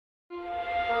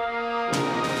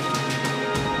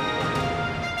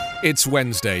It's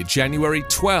Wednesday, January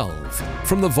 12.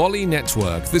 From the Volley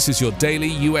Network, this is your daily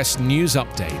US news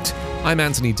update. I'm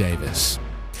Anthony Davis.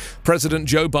 President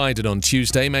Joe Biden on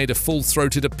Tuesday made a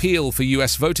full-throated appeal for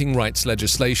U.S. voting rights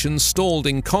legislation stalled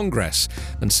in Congress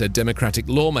and said Democratic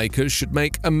lawmakers should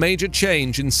make a major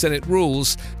change in Senate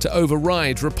rules to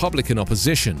override Republican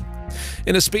opposition.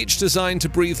 In a speech designed to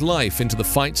breathe life into the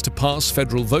fights to pass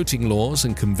federal voting laws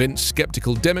and convince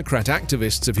skeptical Democrat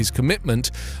activists of his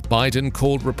commitment, Biden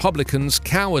called Republicans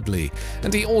cowardly,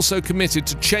 and he also committed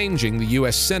to changing the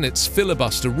U.S. Senate's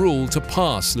filibuster rule to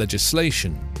pass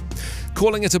legislation.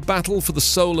 Calling it a battle for the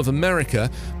soul of America,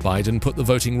 Biden put the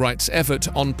voting rights effort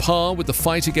on par with the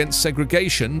fight against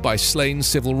segregation by slain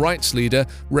civil rights leader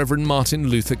Reverend Martin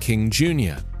Luther King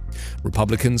Jr.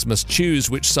 Republicans must choose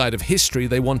which side of history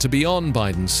they want to be on,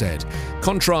 Biden said,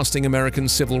 contrasting American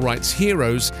civil rights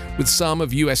heroes with some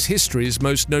of U.S. history's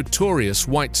most notorious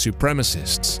white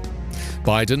supremacists.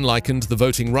 Biden likened the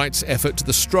voting rights effort to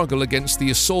the struggle against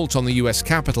the assault on the U.S.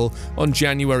 Capitol on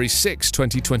January 6,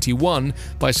 2021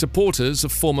 by supporters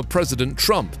of former President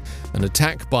Trump, an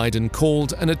attack Biden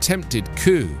called an attempted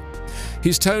coup.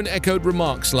 His tone echoed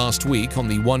remarks last week on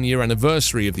the one-year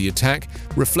anniversary of the attack,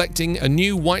 reflecting a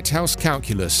new White House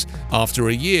calculus after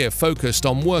a year focused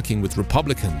on working with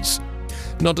Republicans.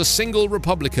 Not a single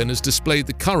Republican has displayed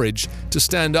the courage to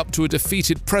stand up to a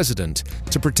defeated president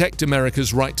to protect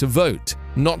America's right to vote.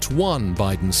 Not one,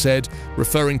 Biden said,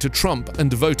 referring to Trump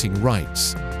and voting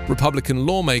rights. Republican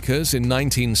lawmakers in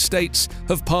 19 states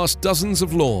have passed dozens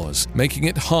of laws, making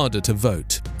it harder to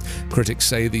vote. Critics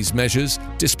say these measures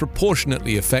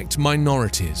disproportionately affect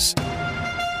minorities.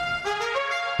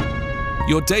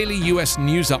 Your daily US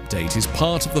news update is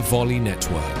part of the Volley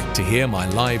Network. To hear my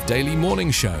live daily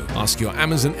morning show, ask your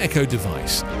Amazon Echo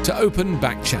device to open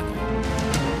Back Channel.